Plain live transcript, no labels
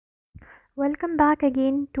Welcome back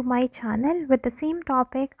again to my channel with the same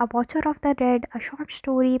topic, A Watcher of the Dead, a short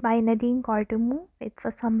story by Nadine GORDEMIR. It's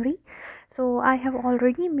a summary. So I have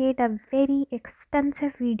already made a very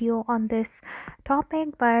extensive video on this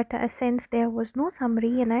topic, but since there was no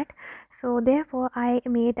summary in it, so therefore I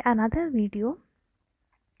made another video.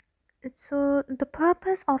 So the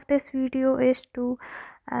purpose of this video is to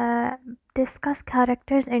discuss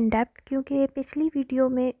characters in depth, क्योंकि पिछली video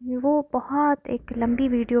में वो बहुत एक लंबी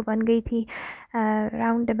video बन गई थी,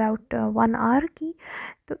 राउंड अबाउट 1 आवर की।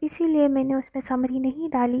 तो इसीलिए मैंने उसमें समरी नहीं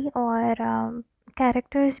डाली और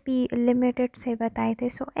कैरेक्टर्स भी लिमिटेड से बताए थे।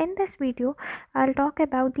 सो in this video I will talk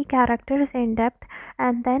about the characters in depth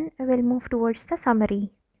and then will move towards the summary.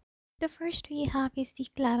 The first we have is the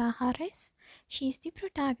Clara Harris. She is the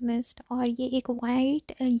protagonist और ये एक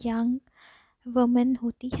white young woman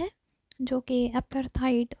होती है जो कि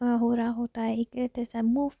apartheid हो रहा होता है। It is a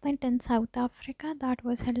movement in south Africa that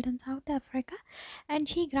was held in south Africa and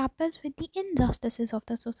she ग्रैपल्स with the injustices of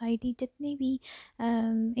the society. जितने भी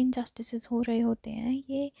इनजस्टिसेस हो रहे होते हैं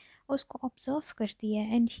ये उसको ऑब्जर्व करती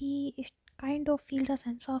है and she kind of feels a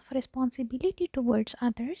sense of responsibility towards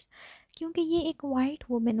others, क्योंकि ये एक वाइट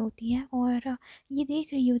वुमेन होती है और ये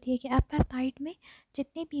देख रही होती है कि अपार्थाइड में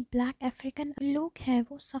जितने भी ब्लैक अफ्रीकन लोग हैं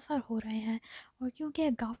वो सफ़र हो रहे हैं। और क्योंकि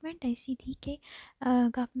गवर्नमेंट ऐसी थी कि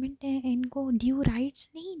गवर्नमेंट ने इनको ड्यू राइट्स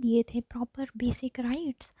नहीं दिए थे, प्रॉपर बेसिक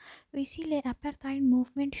राइट्स, तो इसीलिए अपार्थाइड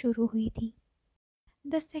मूवमेंट शुरू हुई थी।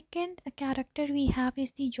 The second character we have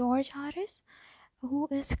is the George Haris who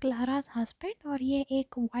is क्लाराज husband और ये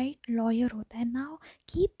एक वाइट लॉयर होता है। Now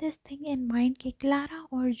keep this thing in mind कि क्लारा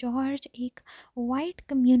और जॉर्ज एक वाइट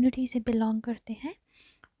कम्युनिटी से बिलोंग करते हैं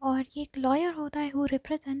और ये एक लॉयर होता है who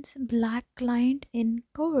represents black client in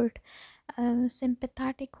court.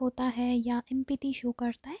 Sympathetic होता है या एम्पैथी शो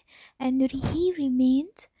करता है and he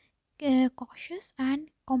remains cautious and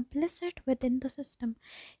complicit within the system.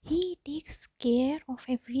 He takes care of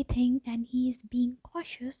everything and he is being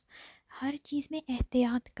cautious. हर चीज़ में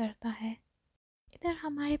एहतियात करता है। इधर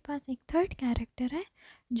हमारे पास एक थर्ड कैरेक्टर है,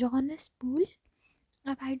 जॉनस पूल.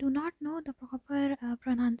 अब I do not know the proper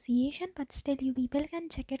pronunciation, but still you people can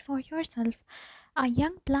check it for yourself. A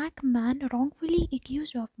young black man wrongfully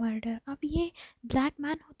accused of murder. अब ये black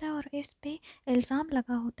man होता है और इस पे इल्ज़ाम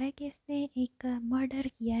लगा होता है कि इसने एक मर्डर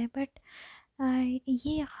किया है, बट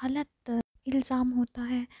ये गलत इल्ज़ाम होता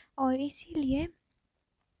है और इसीलिए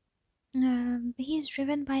he is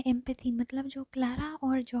driven by empathy. मतलब जो क्लारा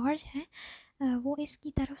और जॉर्ज हैं वो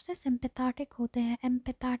इसकी तरफ से सिंपैथेटिक होते हैं,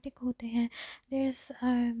 एम्पैथेटिक होते हैं। There is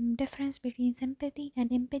difference between sympathy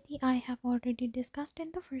and empathy, I have already discussed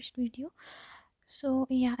in the first video. So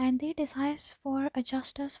yeah, and they desire for a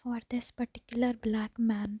justice for this particular black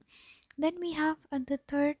man. Then we have the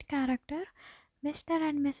third character, Mr.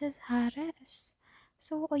 and Mrs. Harris.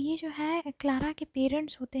 सो ये जो है Clara के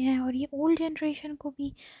parents होते हैं और ये old generation को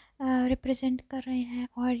भी रिप्रेजेंट कर रहे हैं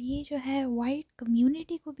और ये जो है वाइट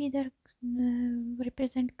कम्युनिटी को भी इधर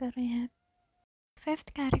रिप्रेजेंट कर रहे हैं। फिफ्थ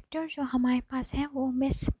कैरेक्टर जो हमारे पास है वो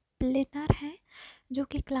मिस प्लिनर है जो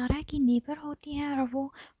कि क्लारा की नेबर होती है और वो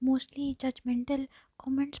मोस्टली जजमेंटल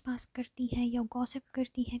कमेंट्स पास करती है या गॉसिप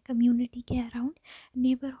करती है कम्युनिटी के अराउंड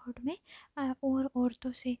नेबरहुड में और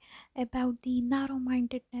औरतों say about the narrow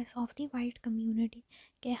mindedness of the white community,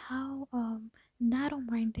 कि how narrow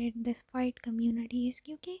minded this white community is.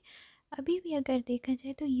 क्योंकि अभी भी अगर देखा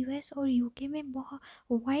जाए तो यूएस और यूके में बहुत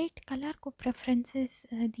वाइट कलर को प्रेफरेंसेस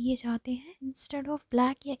दिए जाते हैं इंस्टेड ऑफ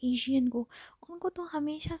ब्लैक या एशियन को। उनको तो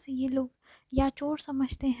हमेशा से ये लोग या चोर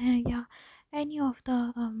समझते हैं या एनी ऑफ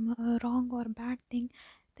द रॉन्ग और bad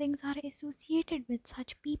things are associated with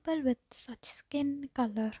such people with such skin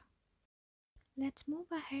colour. Let's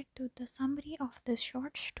move ahead to the summary of this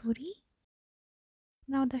short story.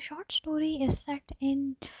 Now the short story is set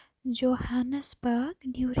in Johannesburg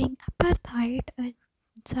during apartheid in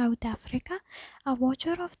South Africa. A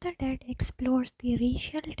watcher of the dead explores the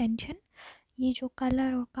racial tension. ये जो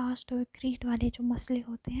colour और cast और creed वाले जो मसले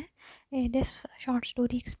होते हैं, this short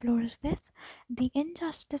story explores this. The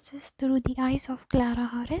injustices through the eyes of Clara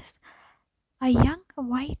Haris. A young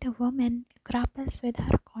white woman ग्रैपल्स with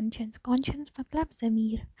her conscience. Conscience मतलब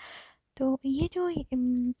ज़मीर. तो ये जो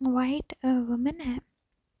वाइट वुमन है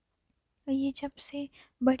ये जब से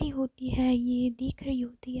बड़ी होती है ये देख रही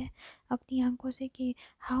होती है अपनी आंखों से कि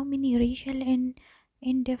how many racial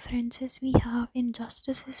इनडिफरेंसेस we have,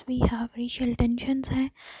 injustices we have, racial tensions हैं.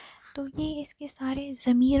 तो ये इसके सारे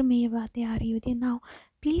ज़मीर में ये बातें आ रही होती हैं. Now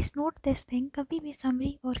please note this thing, कभी भी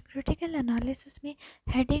समरी और क्रिटिकल एनालिसिस में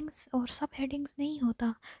हेडिंग्स और सब हेडिंग्स नहीं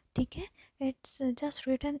होता, ठीक है. It's just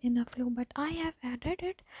written in a flow, but I have added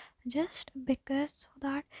it just because so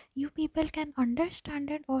that you people can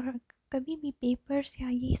understand it or कभी भी पेपर्स या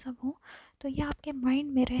ये सब हो तो ये आपके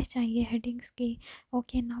माइंड में रह जाइए हेडिंग्स के,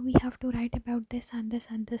 okay now we have to right about this and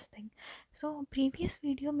this and this thing. So previous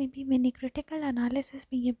video में भी मैंने क्रिटिकल एनालिसिस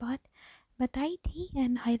में ये बात बताई थी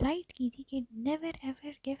एंड हाईलाइट की थी कि never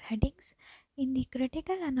ever give headings in the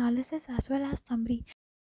critical analysis as well as summary.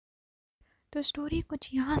 तो स्टोरी कुछ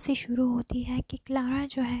यहाँ से शुरू होती है कि क्लारा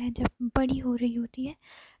जो है जब बड़ी हो रही होती है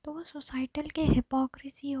तो वो सोसाइटल के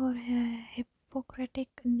हिपोक्रेसी और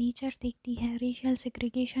हिपोक्रेटिक नेचर देखती है, रेशियल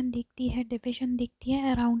सेग्रीगेशन देखती है, डिविजन देखती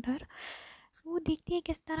है अराउंड हर। वो देखती है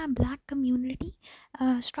किस तरह ब्लैक कम्युनिटी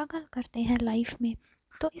स्ट्रगल करते हैं लाइफ में।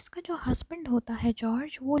 तो इसका जो हस्बैंड होता है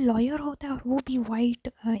जॉर्ज, वो लॉयर होता है और वो भी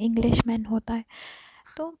वाइट इंग्लिश मैन होता है।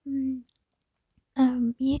 तो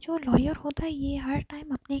ये जो लॉयर होता है ये हर टाइम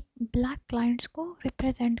अपने ब्लैक क्लाइंट्स को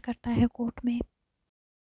रिप्रेजेंट करता है कोर्ट में।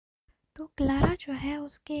 तो क्लारा जो है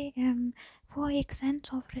उसके वो एक सेंस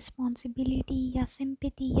ऑफ रिस्पॉन्सिबिलिटी या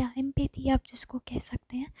सिंपैथी या एम्पैथी आप जिसको कह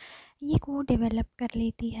सकते हैं, ये वो डेवलप कर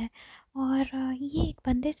लेती है। और ये एक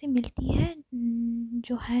बंदे से मिलती है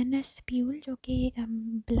जो हैनस प्यूल, जो कि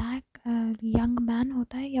ब्लैक यंग मैन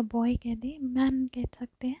होता है या बॉय कह दें, मैन कह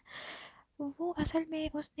सकते हैं। वो असल में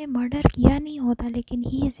उसने मर्डर किया नहीं होता लेकिन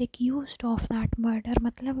he is accused of that murder,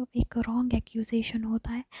 मतलब एक रॉन्ग एक्यूजेशन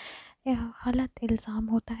होता है, गलत इल्ज़ाम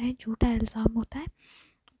होता है, झूठा इल्ज़ाम होता है।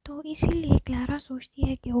 तो इसीलिए क्लारा सोचती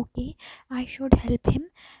है कि okay I should help him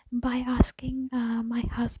by asking my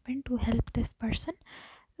husband to help this person.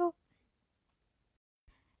 तो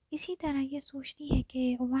इसी तरह ये सोचती है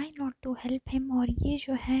कि why not to help him, और ये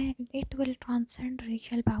जो है it will transcend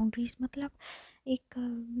racial boundaries, मतलब एक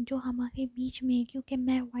जो हमारे बीच में, क्योंकि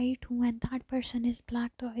मैं वाइट हूँ and that person is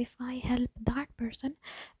black, तो if I help that person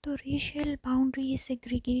तो रेशियल बाउंड्रीज,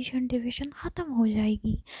 सेग्रीगेशन, डिविजन ख़त्म हो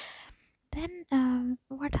जाएगी। Then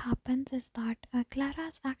what happens is that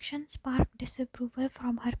Clara's actions spark disapproval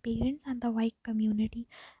from her parents and the white community.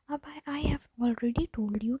 अब I have already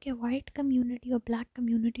told you कि white community और black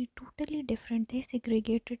community totally different थे,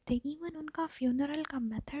 segregated थे, even उनका funeral का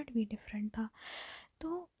method भी different था।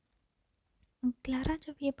 तो क्लारा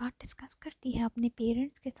जब ये बात डिस्कस करती है अपने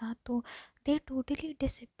पेरेंट्स के साथ तो दे टोटली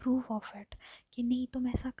डिसअप्रूव ऑफ इट कि नहीं तुम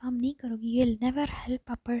ऐसा काम नहीं करोगी, you will never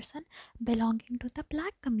help a person belonging to the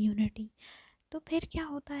black community. तो फिर क्या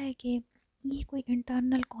होता है कि ये कोई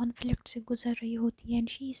इंटरनल कॉन्फ्लिक्ट से गुजर रही होती है and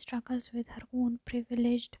she struggles with her own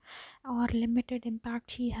privileged और limited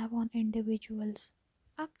impact she have on individuals.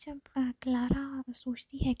 अब जब क्लारा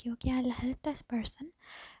सोचती है कि okay I will help this person,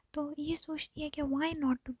 तो ये सोचती है कि why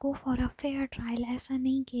not to go for a fair trial. ऐसा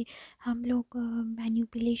नहीं कि हम लोग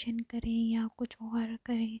मैनिपुलेशन करें या कुछ और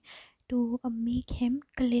करें to make him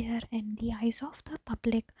clear in the eyes of the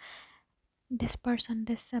public, this person,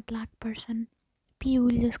 this black person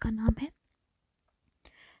पीयूल जिसका नाम है।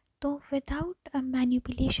 तो without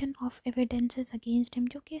manipulation of evidences against him,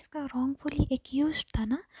 जो कि इसका रॉन्गफुली एक्यूज था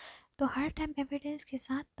ना, तो हर टाइम एविडेंस के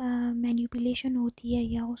साथ मैनिपुलेशन होती है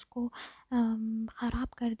या उसको ख़राब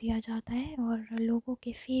कर दिया जाता है और लोगों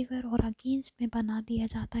के फेवर और अगेंस्ट में बना दिया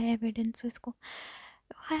जाता है एविडेंसेस को।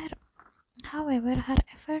 खैर, however, her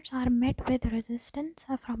efforts are met with resistance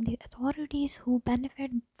from the authorities who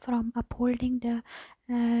benefit from upholding the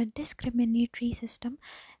discriminatory system।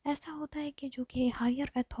 ऐसा होता है कि जो कि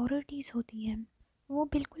हायर अथॉरिटीज़ होती हैं वो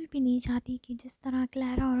बिल्कुल भी नहीं चाहती कि जिस तरह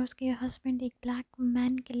क्लारा और उसके हस्बैंड एक ब्लैक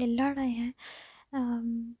मैन के लिए लड़ रहे हैं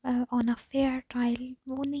ऑन अ फेयर ट्रायल,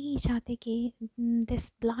 वो नहीं चाहते कि this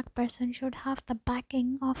black person should have the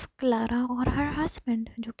banking of Clara और हर हस्बैंड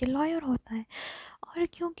जो कि लॉयर होता है। और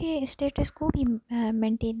क्योंकि स्टेटस को भी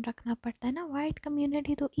मेंटेन रखना पड़ता है ना, वाइट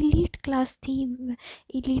कम्युनिटी तो इलीट क्लास थी,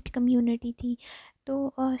 इलीट कम्युनिटी थी,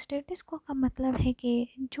 तो स्टेटस को का मतलब है कि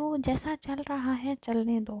जो जैसा चल रहा है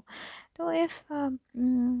चलने दो। तो if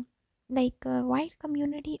like white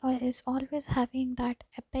community is always having that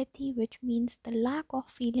apathy, which means the lack of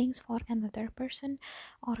feelings for another person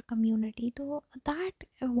or community, so that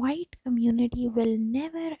white community will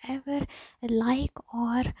never ever like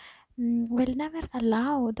or will never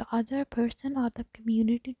allow the other person or the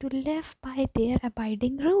community to live by their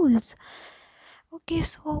abiding rules. Okay,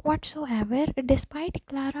 so whatsoever, despite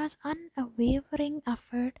Clara's unwavering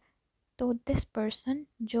effort, so this person,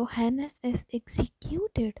 Johannes, is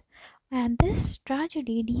executed, and this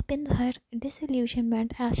tragedy deepens her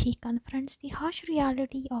disillusionment as she confronts the harsh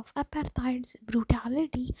reality of apartheid's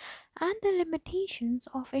brutality and the limitations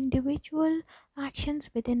of individual actions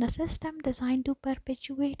within a system designed to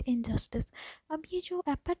perpetuate injustice। अब ये जो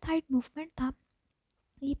apartheid movement था,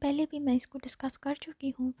 ये पहले भी मैं इसको discuss कर चुकी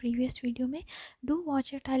हूँ प्रीवियस वीडियो में। Do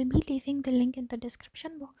watch it, I be leaving the link in the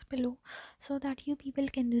description box below so that you people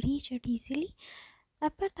can reach it easily.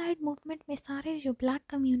 Apartheid movement में सारे जो ब्लैक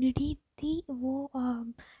कम्युनिटी थी वो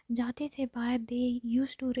जाते थे बाहर, दे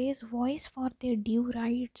use to raise voice for their due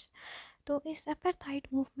rights. तो इस अपार्थाइड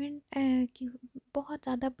मूवमेंट की बहुत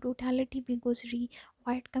ज़्यादा ब्रूटैलिटी भी गुजरी,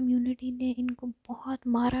 वाइट कम्युनिटी ने इनको बहुत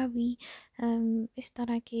मारा भी, इस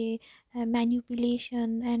तरह के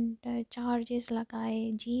मैनिपुलेशन एंड चार्जेस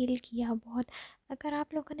लगाए, जेल किया बहुत। अगर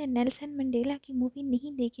आप लोगों ने नेल्सन मंडेला की मूवी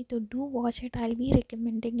नहीं देखी तो do watch it, I B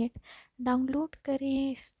recommending it. Download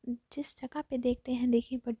करें, जिस जगह पे देखते हैं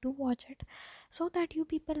देखिए, but do watch it so that you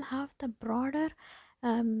people have the broader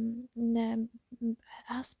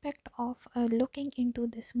aspect of looking into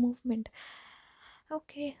this movement.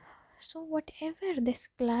 Okay, so whatever this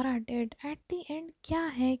Clara did at the end, क्या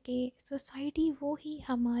है कि सोसाइटी वो ही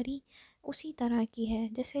हमारी उसी तरह की है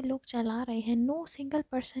जैसे लोग चला रहे हैं। No single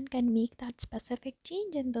person can make that specific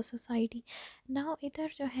change in the society. Now इधर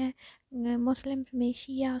जो है मुस्लिम में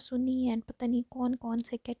शिया सुन्नी एंड पता नहीं कौन कौन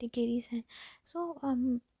से कैटेगरीज हैं।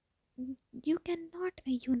 सो you cannot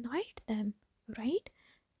unite them, right?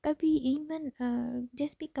 कभी इवन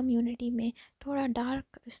जिस भी कम्युनिटी में थोड़ा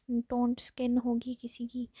डार्क टोन स्किन होगी किसी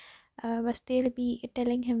की, बस they'll be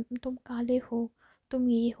telling him तुम काले हो, तुम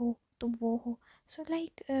ये हो, तुम वो हो। सो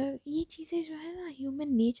लाइक ये चीज़ें जो है ना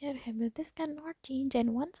ह्यूमन नेचर है, but this cannot change,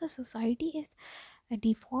 and once a society is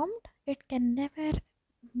deformed it can never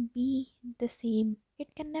be the same,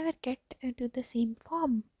 it can never get to the same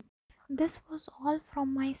form. This was all from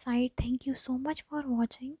my side. Thank you so much for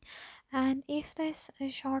watching. And if this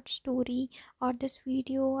short story or this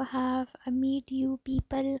video have made you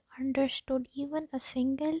people understood even a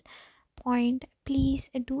single point, please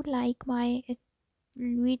do like my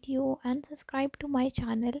video and subscribe to my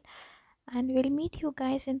channel, and we'll meet you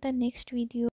guys in the next video.